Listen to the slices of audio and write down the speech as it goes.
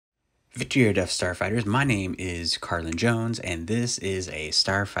Victory or Death Starfighters, my name is Carlin Jones, and this is a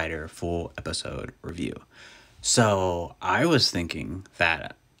Starfighter full episode review. So, I was thinking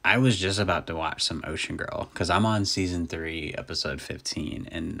that I was just about to watch some Ocean Girl, because I'm on season 3, episode 15,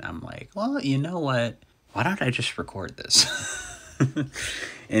 and I'm like, well, you know what? Why don't I just record this?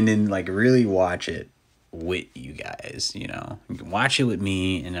 And then, really watch it with you guys, You can watch it with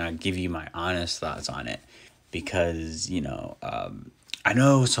me, and I'll give you my honest thoughts on it. Because, I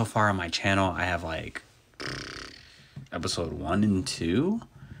know so far on my channel I have episode 1 and 2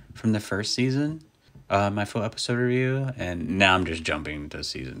 from the first season, my full episode review, and now I'm just jumping to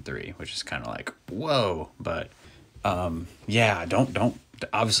season 3, which is kind of like whoa. But yeah, don't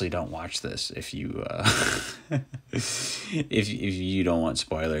obviously don't watch this if you if you don't want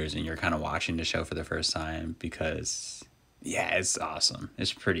spoilers and you're kind of watching the show for the first time, because yeah, it's awesome.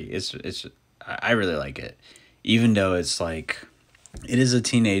 It's I really like it, even though it is a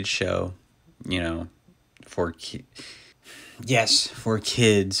teenage show, for yes, for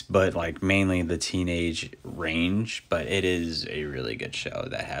kids, but mainly the teenage range. But it is a really good show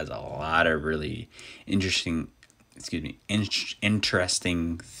that has a lot of really interesting,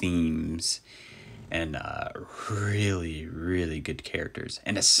 interesting themes, and really, really good characters.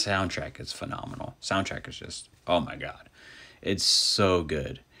 And the soundtrack is phenomenal. Soundtrack is just, oh my god, it's so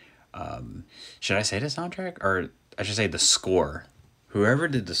good. Should I say the soundtrack, or I should say the score? Whoever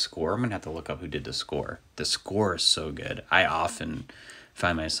did the score, I'm gonna have to look up who did the score. The score is so good. I often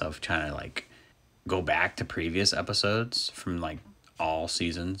find myself trying to go back to previous episodes from all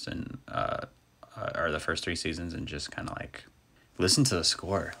seasons, and or the first 3 seasons, and just kind of listen to the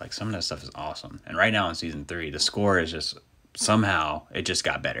score. Some of that stuff is awesome. And right now in season 3, the score is just, somehow it just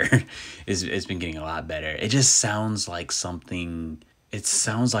got better. It's been getting a lot better. It just sounds like something. It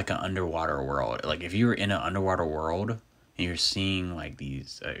sounds like an underwater world. If you were in an underwater world and you're seeing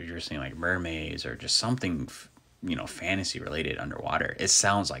you're seeing mermaids or just something, fantasy related underwater. It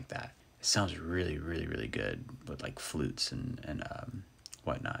sounds like that. It sounds really, really, really good with flutes and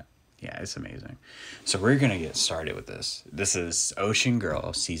whatnot. Yeah, it's amazing. So we're gonna get started with this. This is Ocean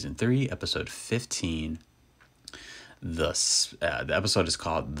Girl season 3, episode 15. The episode is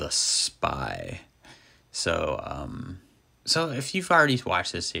called The Spy. So if you've already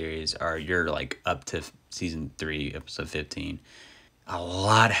watched this series, or you're up to season 3, episode 15, a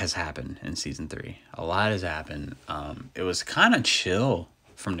lot has happened in season 3. A lot has happened. It was kind of chill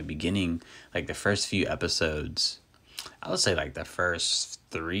from the beginning. The first few episodes, I would say the first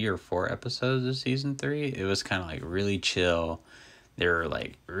 3 or 4 episodes of season 3, it was kind of really chill. They were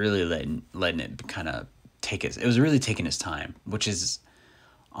really letting it kind of take it. It was really taking its time, which is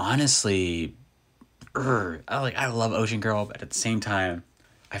honestly, I love Ocean Girl, but at the same time,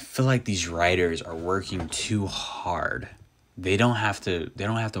 I feel like these writers are working too hard. They don't have to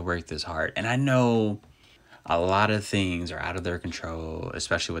work this hard. And I know a lot of things are out of their control,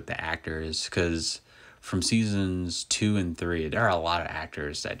 especially with the actors, because from seasons 2 and 3, there are a lot of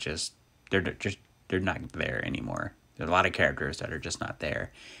actors that they're not there anymore. There are a lot of characters that are just not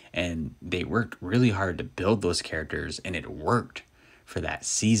there. And they worked really hard to build those characters, and it worked for that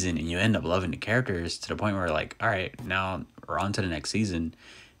season, and you end up loving the characters to the point where all right, now we're on to the next season,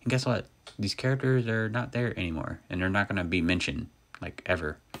 and guess what, these characters are not there anymore, and they're not going to be mentioned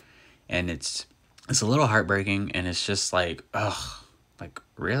ever. And it's a little heartbreaking, and it's just ugh,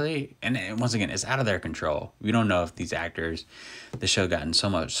 really. And once again, it's out of their control. We don't know if these actors, the show gotten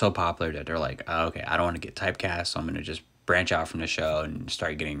so popular that they're oh, okay, I don't want to get typecast, so I'm going to just branch out from the show and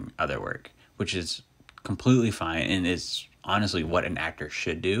start getting other work, which is completely fine, and it's honestly what an actor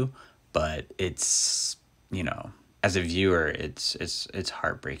should do. But it's, as a viewer, it's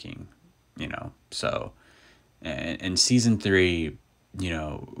heartbreaking, so in season 3,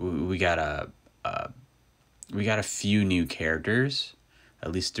 we got a few new characters,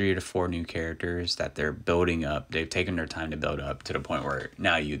 at least 3 to 4 new characters that they're building up. They've taken their time to build up to the point where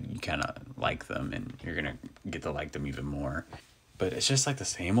now you kind of like them, and you're gonna get to like them even more. But it's just the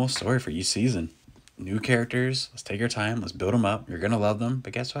same old story for each season. New characters, let's take your time, let's build them up. You're gonna love them,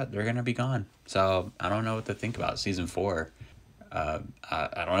 but guess what, they're gonna be gone. So I don't know what to think about season 4. I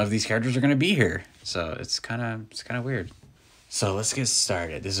don't know if these characters are gonna be here, so it's kind of weird. So let's get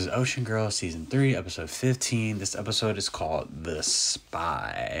started. This is Ocean Girl season 3, episode 15. This episode is called The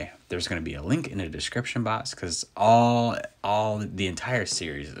Spy. There's going to be a link in the description box, because all the entire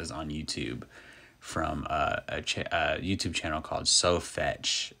series is on YouTube from a YouTube channel called So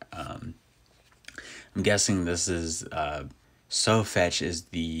Fetch. I'm guessing this is So Fetch is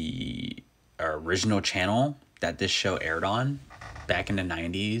the original channel that this show aired on back in the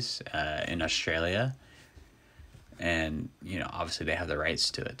 90s in Australia. and obviously they have the rights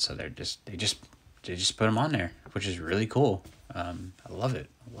to it, so they just put them on there, which is really cool. I love it,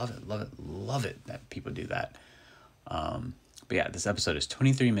 love it that people do that. But yeah, this episode is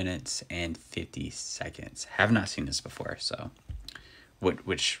 23 minutes and 50 seconds. Have not seen this before, so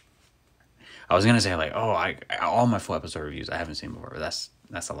which I was gonna say, like, oh, I all my full episode reviews I haven't seen before, but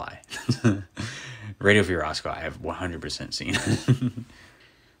that's a lie. Radio Free Roscoe I have 100% seen.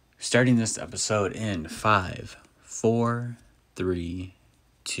 Starting this episode in 5, 4, 3,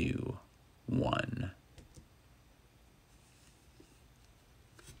 2, 1.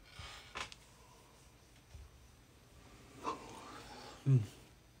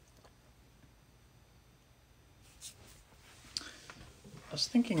 I was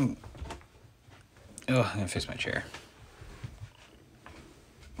thinking, I'm gonna fix my chair.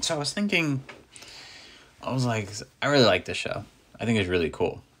 So I was thinking, I was like, I really like this show. I think it's really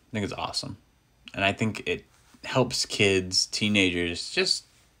cool. I think it's awesome. And I think it helps kids, teenagers, just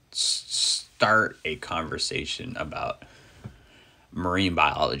start a conversation about marine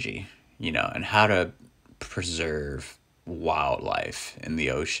biology, and how to preserve wildlife in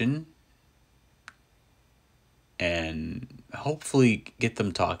the ocean. And hopefully get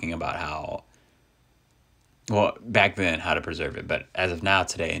them talking about how, well, back then, how to preserve it, but as of now,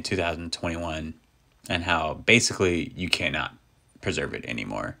 today, in 2021, and how basically you cannot preserve it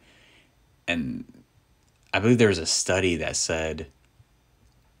anymore. And I believe there was a study that said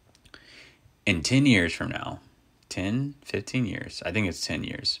in 10 years from now, 10, 15 years, I think it's 10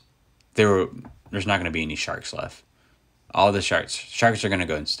 years, there's not going to be any sharks left. All the sharks are going to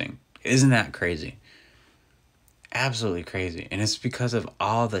go extinct. Isn't that crazy? Absolutely crazy. And it's because of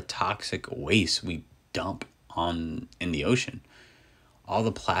all the toxic waste we dump in the ocean. All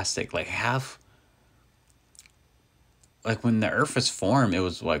the plastic, like when the earth was formed, it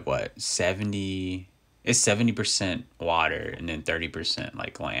was like what, 70, it's 70% water and then 30%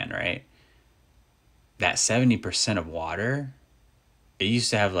 like land, right? That 70% of water, it used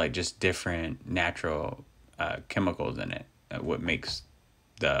to have like just different natural chemicals in it, what makes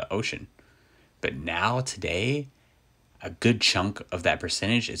the ocean. But now today, a good chunk of that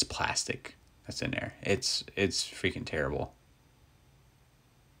percentage is plastic that's in there. It's freaking terrible.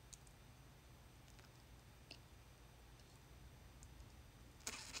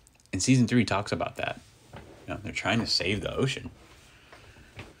 And season 3 talks about that. They're trying to save the ocean.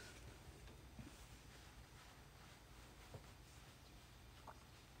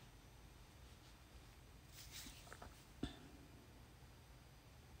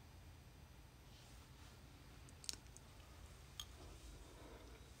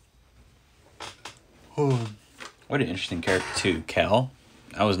 Oh, what an interesting character too, Kel.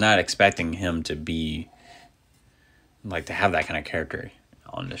 I was not expecting him to be like to have that kind of character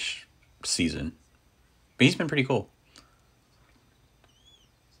on this season, but he's been pretty cool.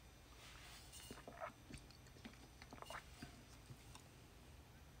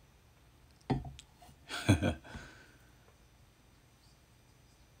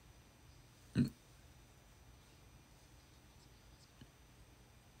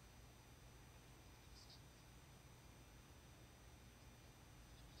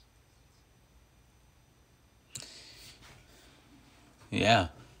 Yeah.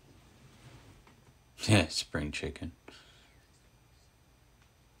 Yeah, spring chicken.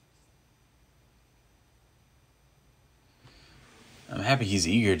 I'm happy he's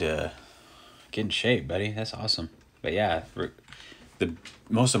eager to get in shape, buddy. That's awesome. But yeah, the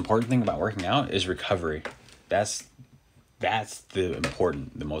most important thing about working out is recovery. That's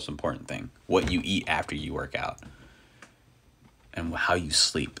the most important thing. What you eat after you work out and how you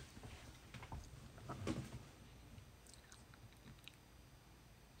sleep.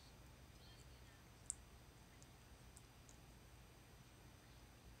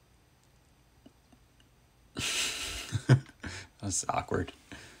 That's awkward.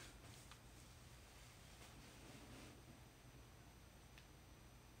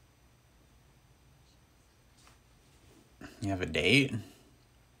 You have a date?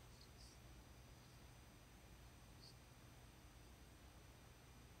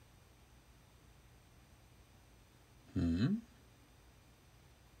 Hmm.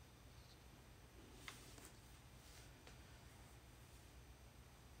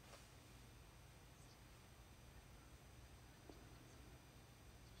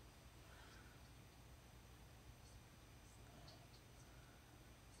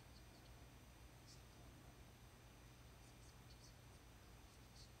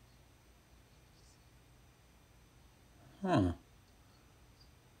 Huh.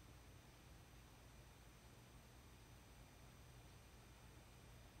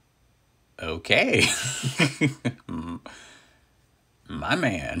 Okay. My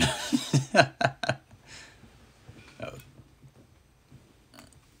man.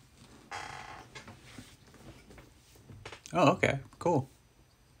 Oh, okay. Cool.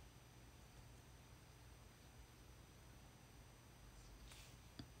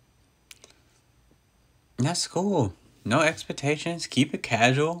 That's cool. No expectations. Keep it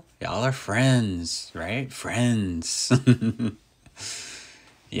casual. Y'all are friends, right? Friends.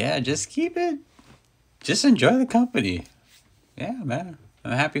 Yeah, just keep it. Just enjoy the company. Yeah, man.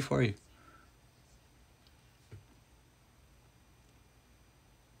 I'm happy for you.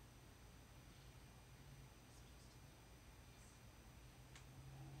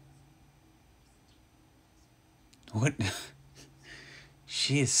 What?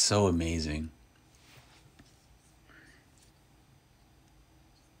 She is so amazing.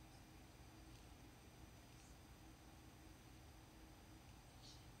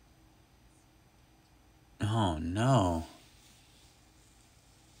 Oh, no.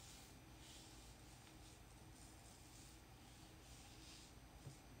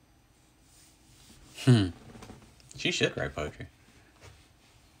 She should write poetry.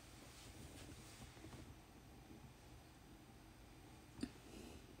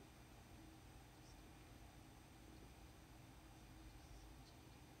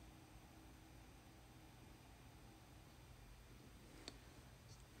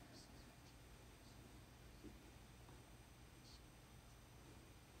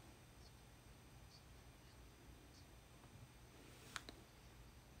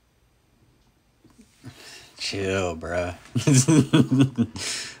 Chill, bruh.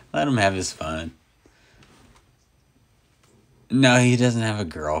 Let him have his fun. No, he doesn't have a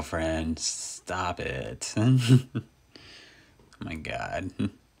girlfriend. Stop it. Oh my god.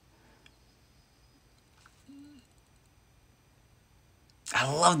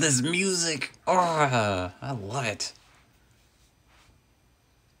 I love this music. Oh, I love it.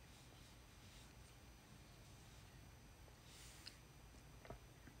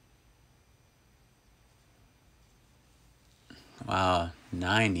 Wow,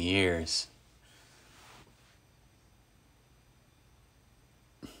 9 years.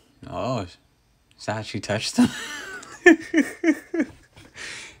 Oh, is that how she touched him?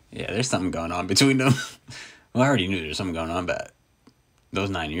 Yeah, there's something going on between them. Well, I already knew there was something going on, but those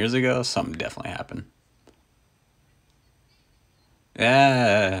 9 years ago, something definitely happened.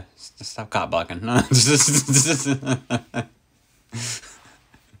 Yeah, stop cop blocking.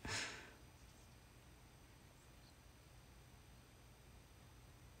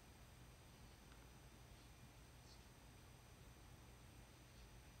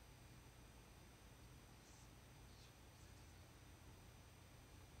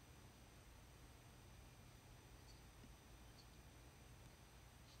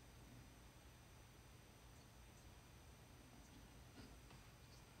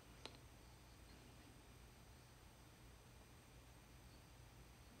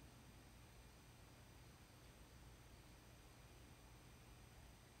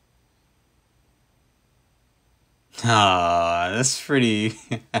 Oh, that's pretty.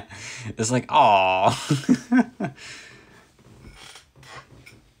 It's like, oh.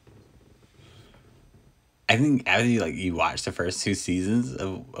 I think after you watch the first two seasons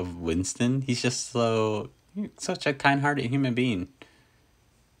of Winston, he's just such a kind-hearted human being.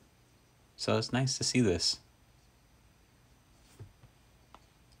 So it's nice to see this.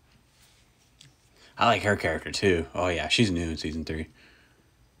 I like her character too. Oh yeah, she's new in season 3.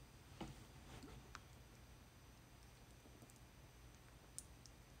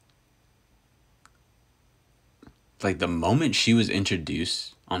 Like the moment she was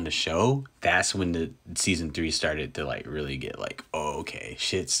introduced on the show, that's when the season 3 started to like really get like, oh, okay,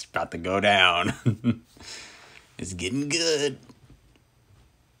 shit's about to go down. It's getting good.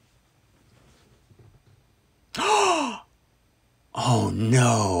 Oh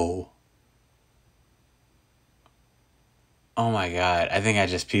no. Oh my god. I think I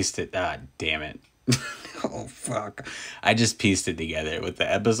just pieced it. Ah, damn it. Oh fuck. I just pieced it together with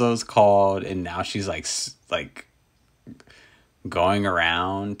the episodes called and now she's like going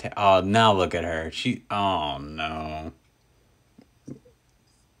around. Oh, now look at her. Oh no.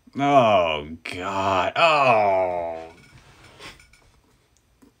 Oh god. Oh.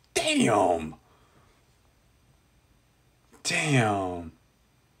 Damn. Damn.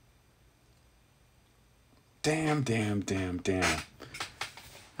 Damn, damn, damn, damn.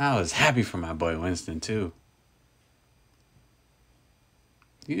 I was happy for my boy Winston too.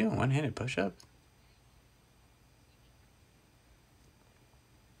 You doing one-handed push-up?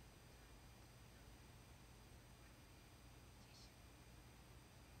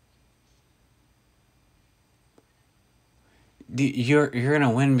 You're gonna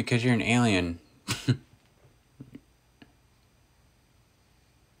win because you're an alien.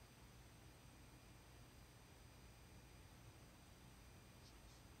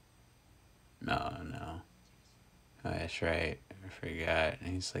 No, no. Oh, that's right. I forgot.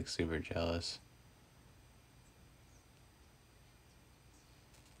 He's like super jealous.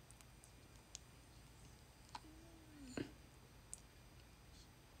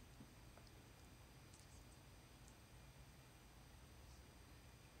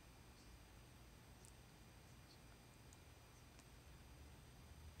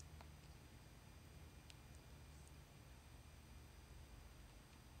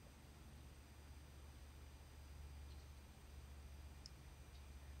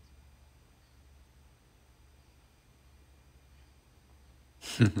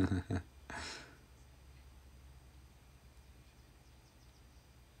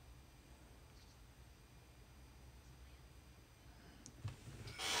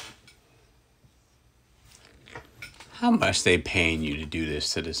 How much they paying you to do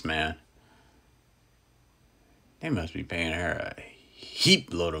this to this man? They must be paying her a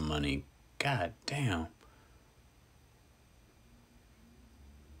heap load of money. God damn.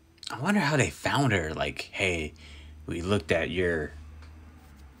 I wonder how they found her. Like, hey, we looked at your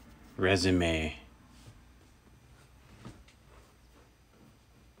resume.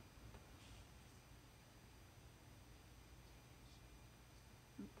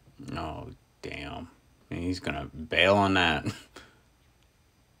 Oh, damn. And he's gonna bail on that.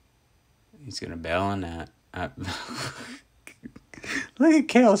 He's gonna bail on that. Look at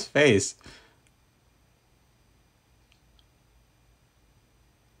Kale's face.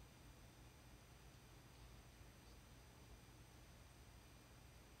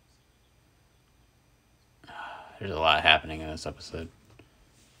 There's a lot happening in this episode.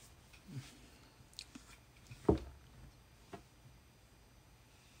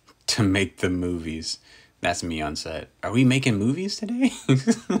 To make the movies. That's me on set. Are we making movies today?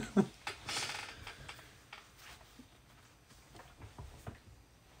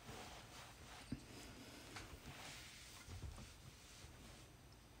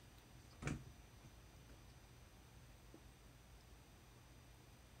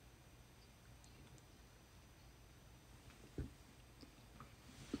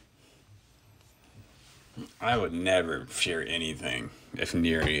 I would never fear anything if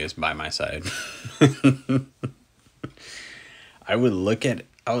Neri is by my side. I would look at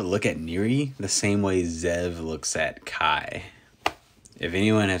Neri the same way Zev looks at Kai. If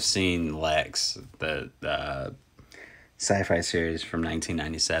anyone has seen Lex, the sci-fi series from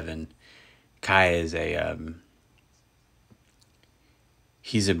 1997, Kai is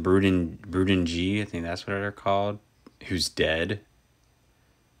he's a Bruden G, I think that's what they're called, who's dead,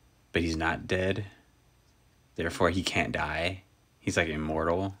 but he's not dead. Therefore, he can't die. He's like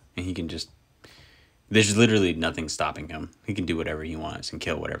immortal, and he can just... There's literally nothing stopping him. He can do whatever he wants and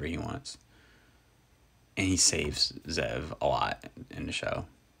kill whatever he wants. And he saves Zev a lot in the show.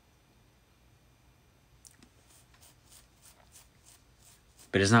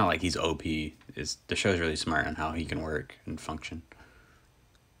 But it's not like he's OP. The show's really smart on how he can work and function.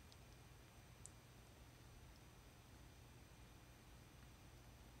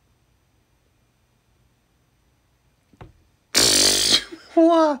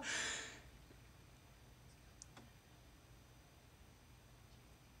 What?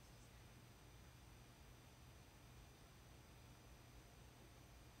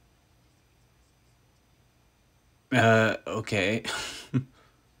 Okay.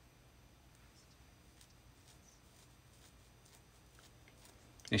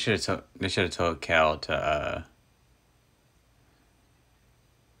 They should have told Cal to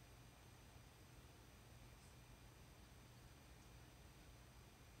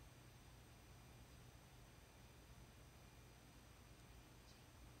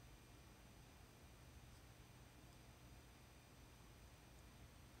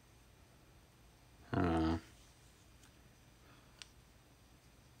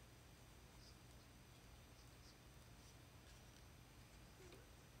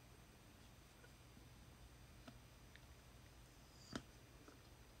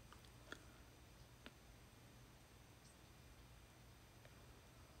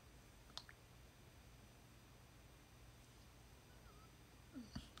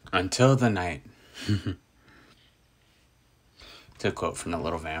until the night. To a quote from The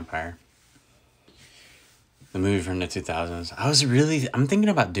Little Vampire. The movie from the 2000s. I'm thinking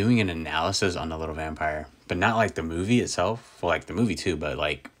about doing an analysis on The Little Vampire, but not like the movie itself. Well, like the movie too, but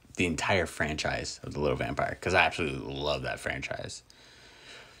like the entire franchise of The Little Vampire, because I absolutely love that franchise.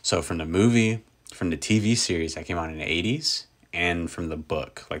 So from the movie, from the TV series that came out in the 80s, and from the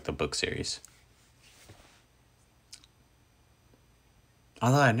book, like the book series.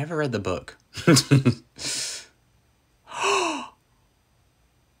 Although I never read the book.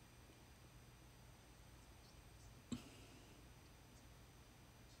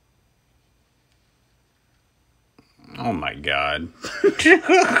 Oh my god.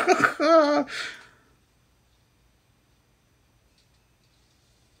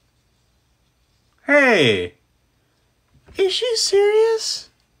 Hey, is she serious?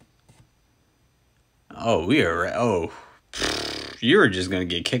 Oh, we are. Oh, you were just gonna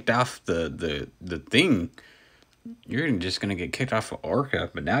get kicked off the thing. You're just gonna get kicked off of Orca,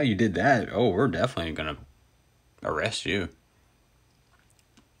 but now you did that. Oh, we're definitely gonna arrest you.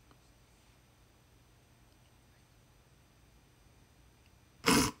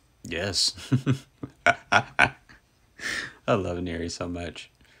 Yes. I love Neri so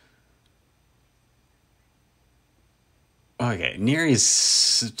much. Okay,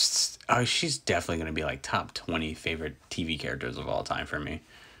 Neri's. Oh, she's definitely gonna be like top 20 favorite TV characters of all time for me.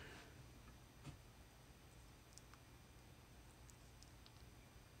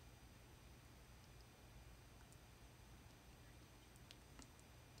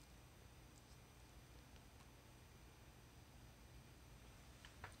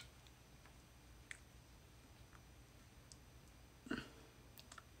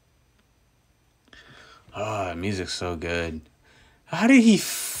 Oh, music's so good. How did he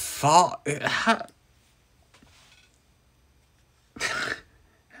fall? How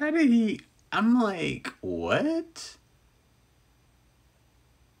did he? I'm like, what?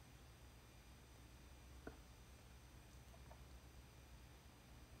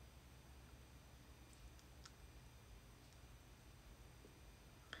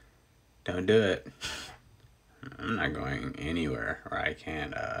 Don't do it. I'm not going anywhere where I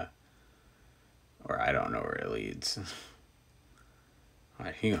can't, where I don't know where it leads.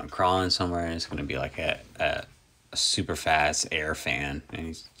 Like, he's gonna crawl in somewhere and it's gonna be like a super fast air fan and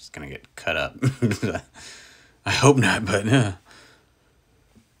he's just gonna get cut up. I hope not, but man.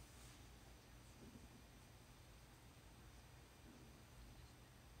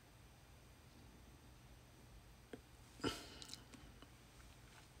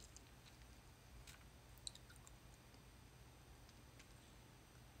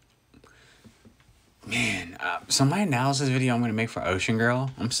 So my analysis video I'm gonna make for Ocean Girl,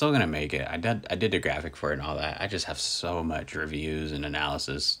 I'm still gonna make it. I did the graphic for it and all that. I just have so much reviews and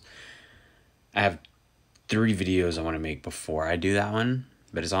analysis. I have 3 videos I want to make before I do that one,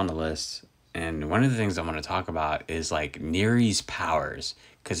 but it's on the list. And one of the things I want to talk about is like Neri's powers,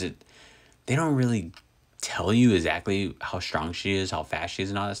 because they don't really tell you exactly how strong she is, how fast she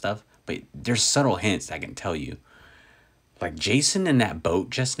is, and all that stuff. But there's subtle hints that can tell you. Like Jason in that boat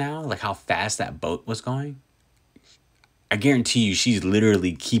just now, like how fast that boat was going. I guarantee you, she's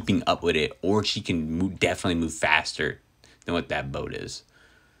literally keeping up with it, or she can definitely move faster than what that boat is.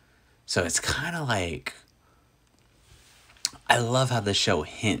 So it's kind of like, I love how the show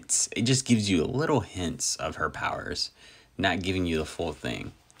hints. It just gives you little hints of her powers, not giving you the full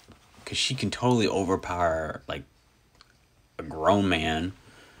thing. Because she can totally overpower, like, a grown man.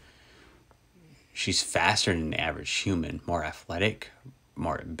 She's faster than the average human, more athletic,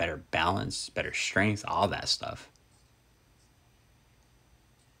 better balance, better strength, all that stuff.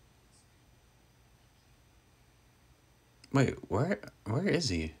 Wait, where is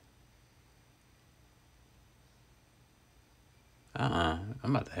he? I'm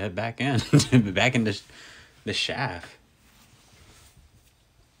about to head back in. Back in the shaft.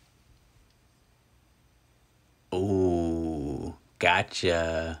 Ooh,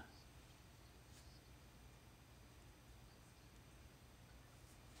 gotcha.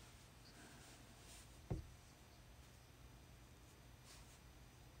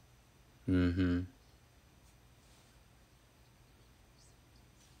 Mm-hmm.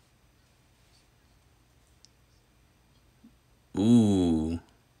 Ooh.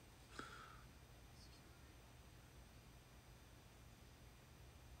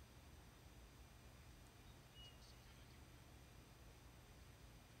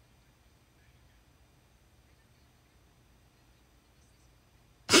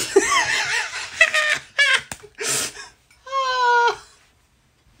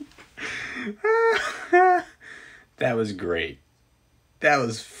 That was great. That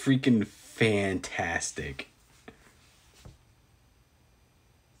was freaking fantastic.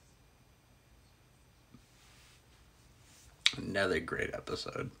 Another great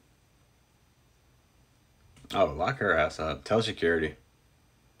episode. Oh, lock her ass up. Tell security.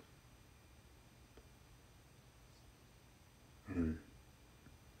 Mm.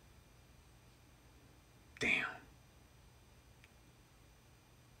 Damn.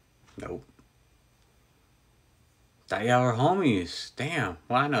 Nope. Thought y'all were homies. Damn.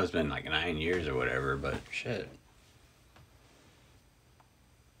 Well, I know it's been like 9 years or whatever, but shit.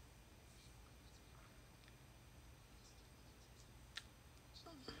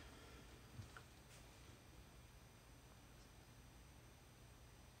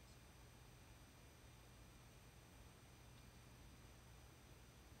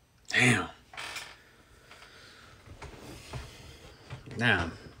 Damn.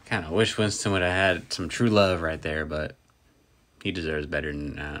 Damn. Kind of wish Winston would have had some true love right there, but he deserves better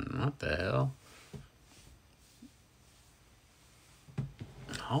than that. What the hell?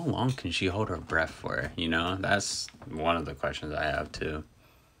 How long can she hold her breath for? You know, that's one of the questions I have too.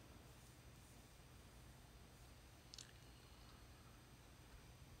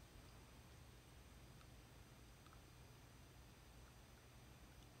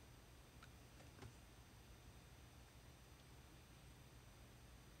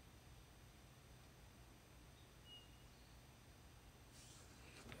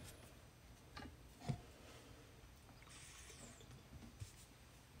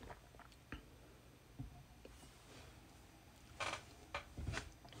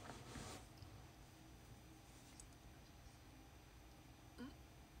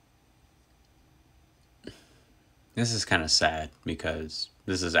 This is kind of sad because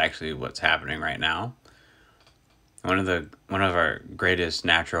this is actually what's happening right now. One of our greatest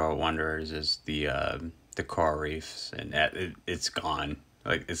natural wonders is the coral reefs, and it's gone.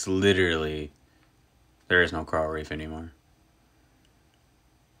 Like, it's literally, there is no coral reef anymore.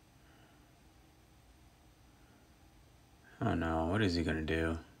 Oh no, what is he gonna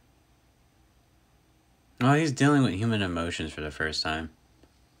do? Oh, he's dealing with human emotions for the first time.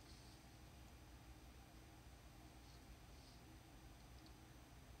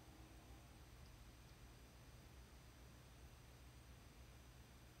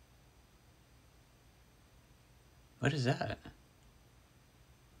 What is that?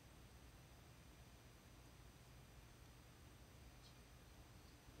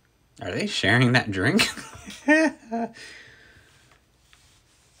 Are they sharing that drink?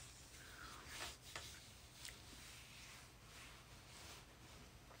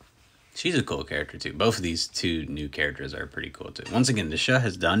 She's a cool character too. Both of these two new characters are pretty cool too. Once again, the show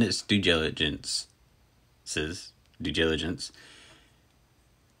has done its due diligence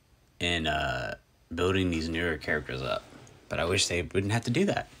in building these newer characters up. But I wish they wouldn't have to do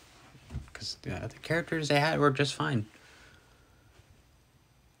that, because the characters they had were just fine.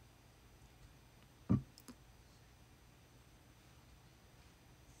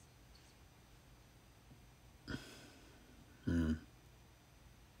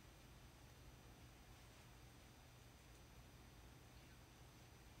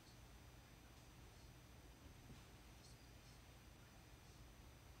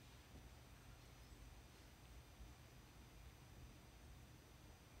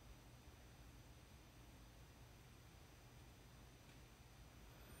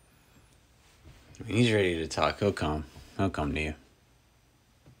 When he's ready to talk, he'll come. He'll come to you.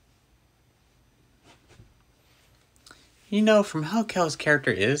 You know, from how Kel's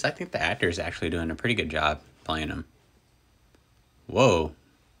character is, I think the actor is actually doing a pretty good job playing him. Whoa.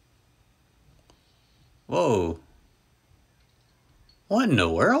 Whoa. What in the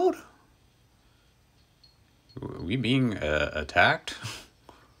world? Are we being attacked?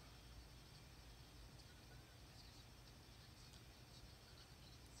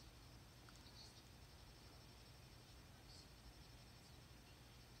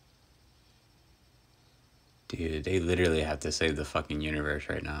 Dude, they literally have to save the fucking universe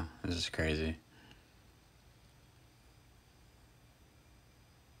right now. This is crazy.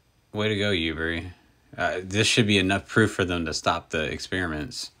 Way to go, Ubery. This should be enough proof for them to stop the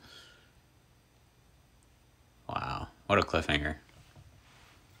experiments. Wow. What a cliffhanger.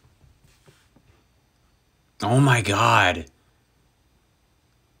 Oh my god.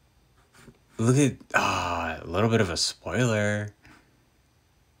 Look at... a little bit of a spoiler.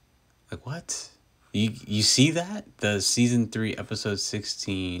 Like, what? You see that? The season 3 episode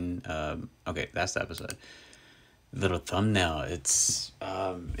 16 okay, that's the episode. Little thumbnail. It's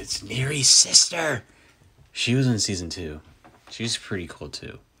Neri's sister. She was in season 2. She's pretty cool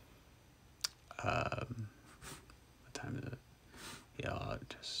too. What time is it? Yeah,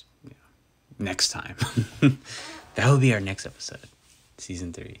 just next time. That will be our next episode.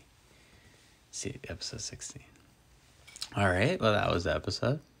 Season 3. Episode 16. Alright, well that was the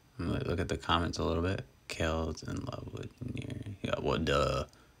episode. I'm gonna look at the comments a little bit. Kel's in love with Neri. Yeah, well, duh.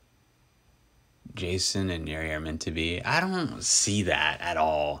 Jason and Neri are meant to be. I don't see that at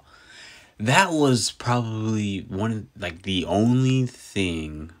all. That was probably the only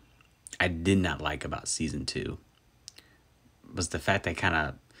thing I did not like about season 2 was the fact that kind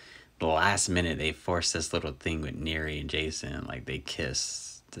of the last minute they forced this little thing with Neri and Jason, like they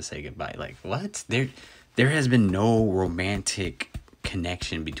kiss to say goodbye. Like, what? There has been no romantic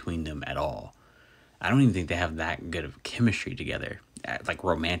connection between them at all. I don't even think they have that good of chemistry together, like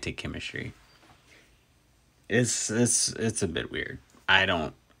romantic chemistry. It's a bit weird. I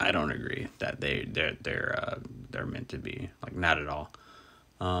don't agree that they're meant to be, like, not at all.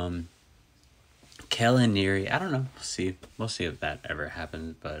 Kel and Neri, I don't know. We'll see if that ever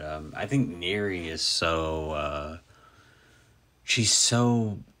happens. But I think Neri is so she's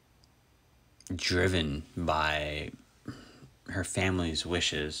so driven by her family's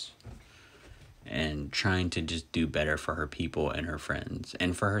wishes and trying to just do better for her people and her friends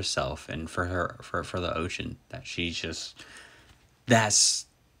and for herself and for the ocean, that she's just, I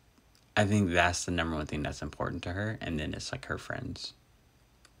think that's the number one thing that's important to her. And then it's like her friends.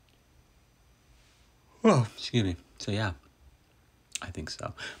 Oh, excuse me. So yeah, I think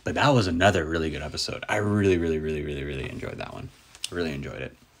so. But that was another really good episode. I really, really, really, really, really enjoyed that one. Really enjoyed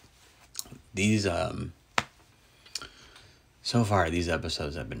it. These so far these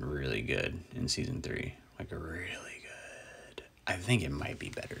episodes have been really good in season 3. Like, really good. I think it might be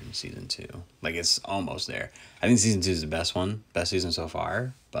better in season 2. Like, it's almost there. I think season 2 is the best season so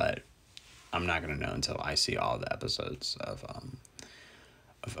far, but I'm not gonna know until I see all the episodes of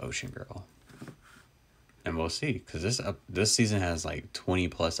Ocean Girl. And we'll see, because this season has like 20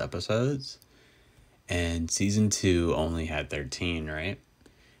 plus episodes, and season 2 only had 13, right?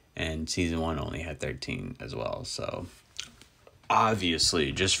 And season 1 only had 13 as well. So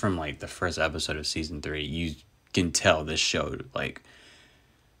obviously, just from like the first episode of season 3, you can tell this show, like,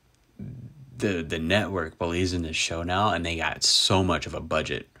 the network believes in this show now, and they got so much of a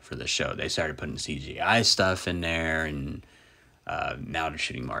budget for the show. They started putting CGI stuff in there, and now they're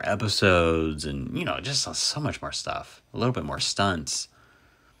shooting more episodes, and just so much more stuff, a little bit more stunts.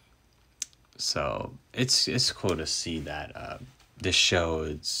 So it's cool to see that this show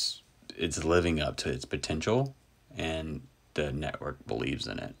it's living up to its potential, and the network believes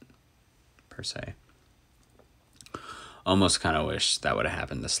in it, per se. Almost kind of wish that would have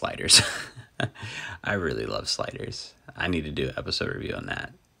happened to Sliders. I really love Sliders. I need to do an episode review on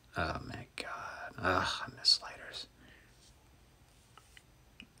that. Oh my god. I miss Sliders.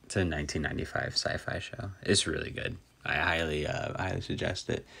 It's a 1995 sci-fi show. It's really good. I highly suggest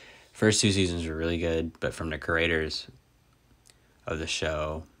it. First 2 seasons were really good, but from the creators of the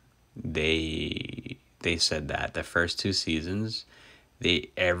show, they said that the first 2 seasons,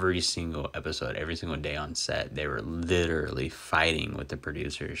 every single episode, every single day on set, they were literally fighting with the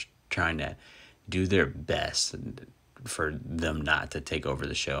producers, trying to do their best for them not to take over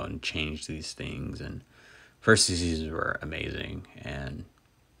the show and change these things. And first 2 seasons were amazing, and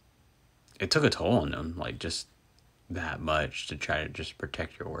it took a toll on them, like, just that much to try to just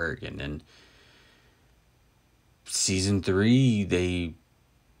protect your work. And then season 3, the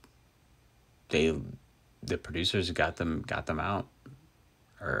producers got them out,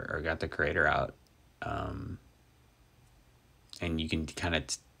 or got the creator out, and you can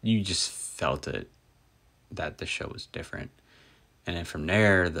you just felt it, that the show was different. And then from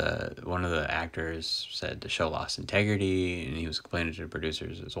there, one of the actors said the show lost integrity, and he was complaining to the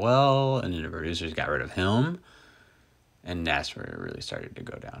producers as well, and then the producers got rid of him, and that's where it really started to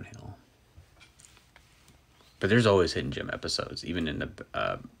go downhill. But there's always hidden gem episodes, even in the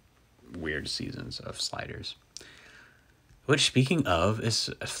weird seasons of Sliders. Which, speaking of,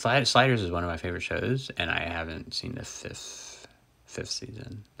 Sliders is one of my favorite shows, and I haven't seen the fifth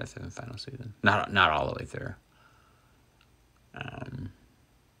season, the 5th and final season. Not all the way through.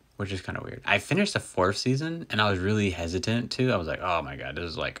 Which is kind of weird. I finished the 4th season, and I was really hesitant too. I was like, oh my god, this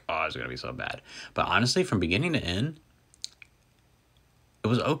is like, it's gonna be so bad. But honestly, from beginning to end, it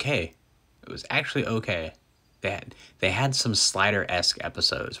was okay. It was actually okay. They had some Slider-esque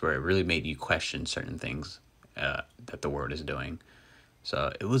episodes where it really made you question certain things that the world is doing.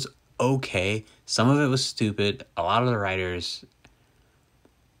 So it was okay. Some of it was stupid. A lot of the writers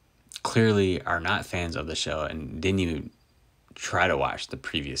clearly are not fans of the show and didn't even try to watch the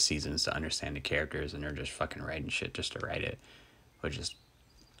previous seasons to understand the characters, and they're just fucking writing shit just to write it, which just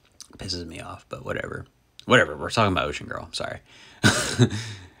pisses me off. But whatever, we're talking about Ocean Girl. I'm sorry.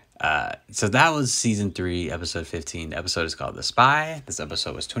 So that was season 3, episode 15. The episode is called The Spy. This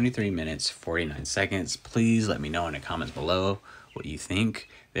episode was 23 minutes, 49 seconds. Please let me know in the comments below what you think.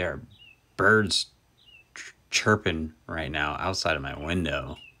 There are birds chirping right now outside of my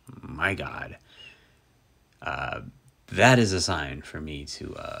window. My God. That is a sign for me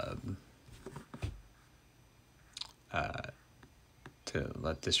to to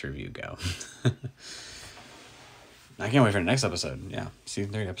let this review go. I can't wait for the next episode. Yeah,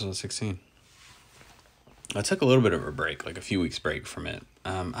 season 3, episode 16. I took a little bit of a break, like a few weeks break from it.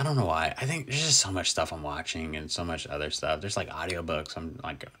 I don't know why. I think there's just so much stuff I'm watching and so much other stuff. There's like audiobooks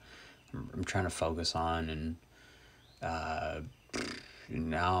I'm trying to focus on, and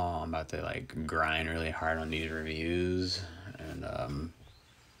now I'm about to like grind really hard on these reviews and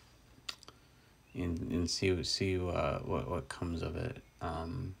see what comes of it.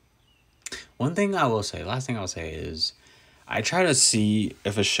 One thing I will say, last thing I will say is I try to see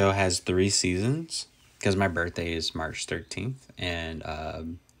if a show has 3 seasons, because my birthday is March 13th, and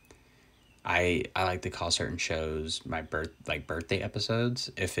I like to call certain shows my birthday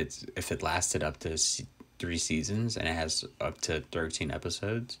episodes if it lasted up to 3 seasons and it has up to 13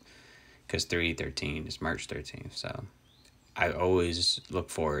 episodes, because 3/13 is March 13th. So I always look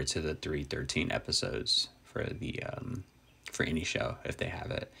forward to the 3/13 episodes for the for any show if they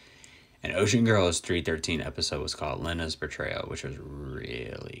have it. And Ocean Girl's 3/13 episode was called Lena's Betrayal, which was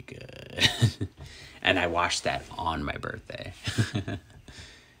really good. And I watched that on my birthday.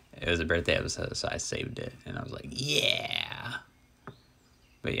 It was a birthday episode, so I saved it. And I was like, yeah.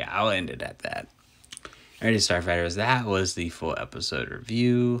 But yeah, I'll end it at that. Alrighty, Starfighters, that was the full episode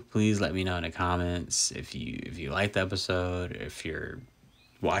review. Please let me know in the comments if you liked the episode, if you're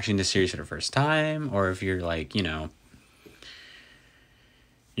watching the series for the first time, or if you're like, you're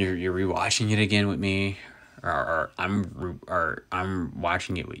rewatching it again with me, or I'm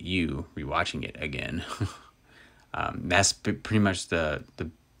watching it with you, rewatching it again. That's pretty much the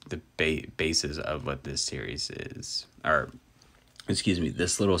basis of what this series is, or excuse me,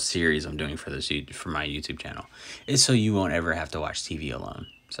 this little series I'm doing for my YouTube channel is so you won't ever have to watch TV alone.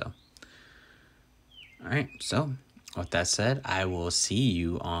 So, all right. So, with that said, I will see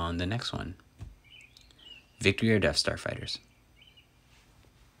you on the next one. Victory or death, Starfighters.